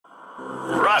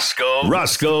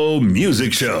Rosco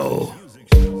Music Show.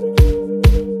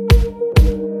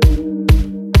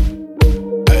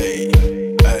 Hey,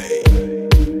 hey.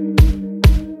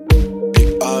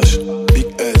 Big H, Big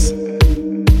S.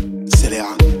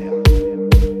 Scélérat.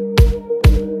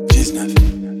 19.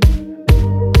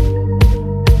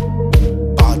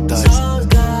 Paradise.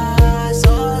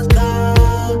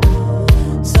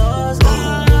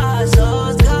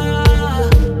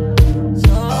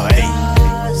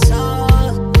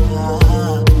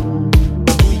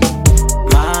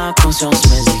 Conscience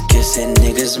me dit que ces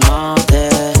niggas mentaient.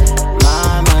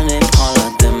 Ma monnaie prend la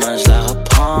demain, je la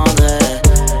reprendrai.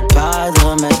 Pas de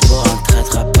remède pour un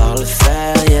traître à part le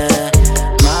fer, yeah.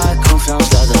 Ma confiance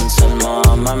la donne seulement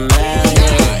à ma mère,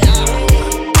 yeah.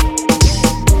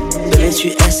 Bébé tu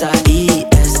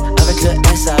S-A-I-S, avec le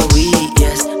S-A-oui,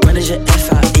 yes. Manager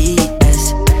F-A-I-S,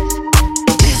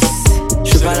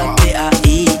 j'suis pas la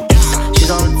P-A-I-S, j'suis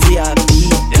dans le VIP,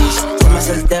 c'est ma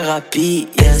seule thérapie,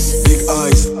 yes. Big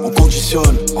eyes, on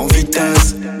conditionne, en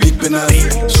vitesse. Big bénéf,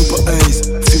 super ace,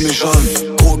 fumée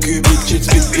jaune. Gros cul, big tits,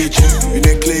 big bitch. Une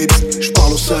éclipse,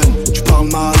 j'parle au sun. Tu parles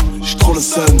mal, j'suis trop le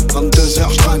sun.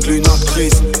 22h, j'tringle une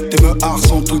actrice. Tes meurs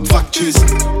sont toutes factices.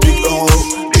 Big euro,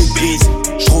 big beast.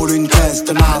 J'roule une caisse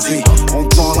de nazi. On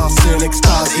te vend là, c'est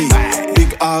l'extasie.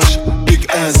 Big H, big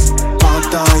S.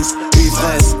 Paradise,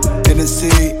 ivresse. NSC,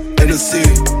 NSC,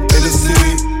 NSC.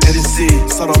 LC,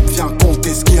 salope, viens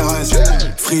compter ce qui reste.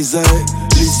 Frisé,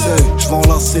 lycée,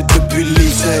 j'v'enlacer depuis le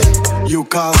lycée. You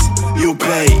casse, you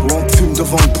play, ou on te fume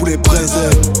devant le poulet braisé.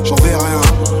 J'en vais rien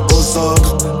aux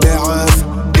autres, des rêves,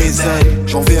 des ailes.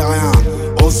 J'en vais rien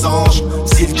aux anges,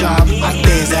 si le diable a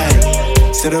des ailes.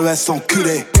 C'est le S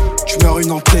enculé, tu meurs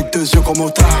une entrée, deux yeux comme au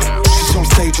tard. J'suis sur le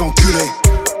stage enculé,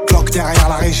 Glock derrière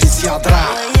la régie Siadra.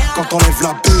 Quand on lève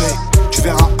la buée, tu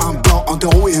verras un blanc, un deux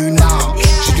roues et une arme.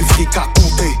 J'ai du fric à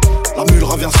compter, la mule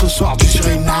revient ce soir du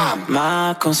Suriname.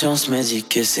 Ma conscience me dit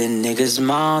que ces niggas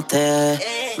mentaient.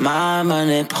 Ma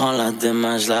monnaie prend la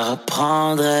demain, je la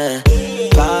reprendrai.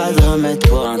 Pas de remède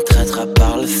pour un traître à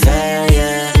part le fer,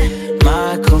 yeah.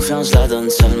 Ma confiance je la donne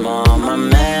seulement à ma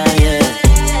mère, yeah.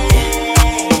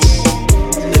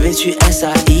 Bébé tu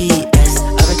S-A-I-S,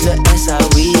 avec le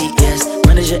S-A-oui, yes.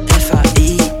 Manager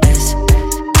F-A-I-S,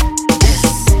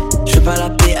 j'fais pas la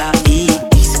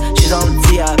P-A-I-X, j'suis dans le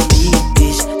VIP,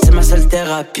 bitch. C'est ma seule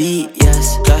thérapie,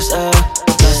 yes. Classe E,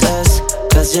 classe S,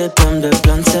 classe G, pomme de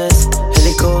plein de cesse.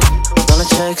 Hélico, dans le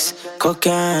checks,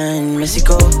 cocaine,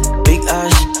 Mexico. Big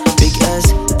H, Big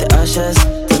S, t'es HS,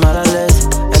 t'es mal à l'aise.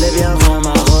 Elle est bien vraie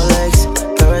ma Rolex.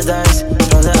 Paradise,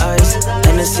 plein de ice,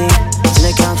 NSC, tu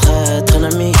n'es qu'un traître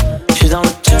ennemi. J'suis dans le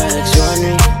check, jour et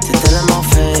nuit. T'es tellement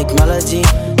fake, maladie.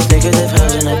 Je n'ai que des frères,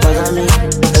 je n'ai pas d'amis.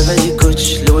 Elle veut du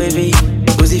coach, Louis V.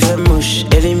 Uzi fait mouche,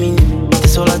 élimine. T'es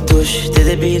sur la touche, t'es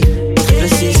débile. Triple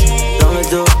 6, dans le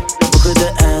dos. Beaucoup de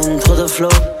haine, trop de flow.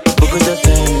 Beaucoup de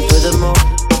peine, peu de mots.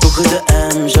 Beaucoup de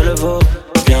M, je le vaux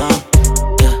bien,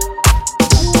 yeah.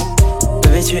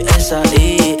 Bébé tu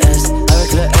S-A-I-S,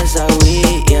 avec le S-A-oui,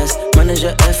 yes.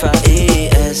 Manager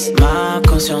F-A-I-S. Ma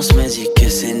conscience me dit que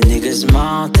ces niggas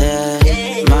mentaient.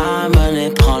 Ma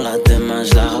monnaie prend la demain,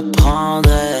 je la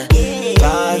reprendrai.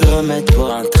 Pas de remède pour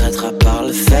un traître à part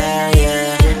le fer,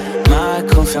 yeah. Ma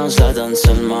confiance je la donne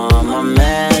seulement à ma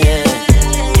mère, yeah.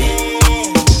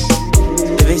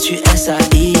 Bébé tu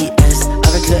S-A-I-S,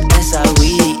 avec le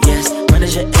S-A-oui, yes.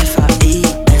 Manager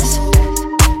F-A-I-S,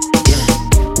 yeah.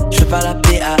 J'fais pas la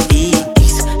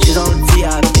P-A-I-X, j'suis dans le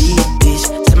VIP, bitch.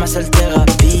 C'est ma seule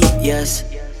thérapie, yes.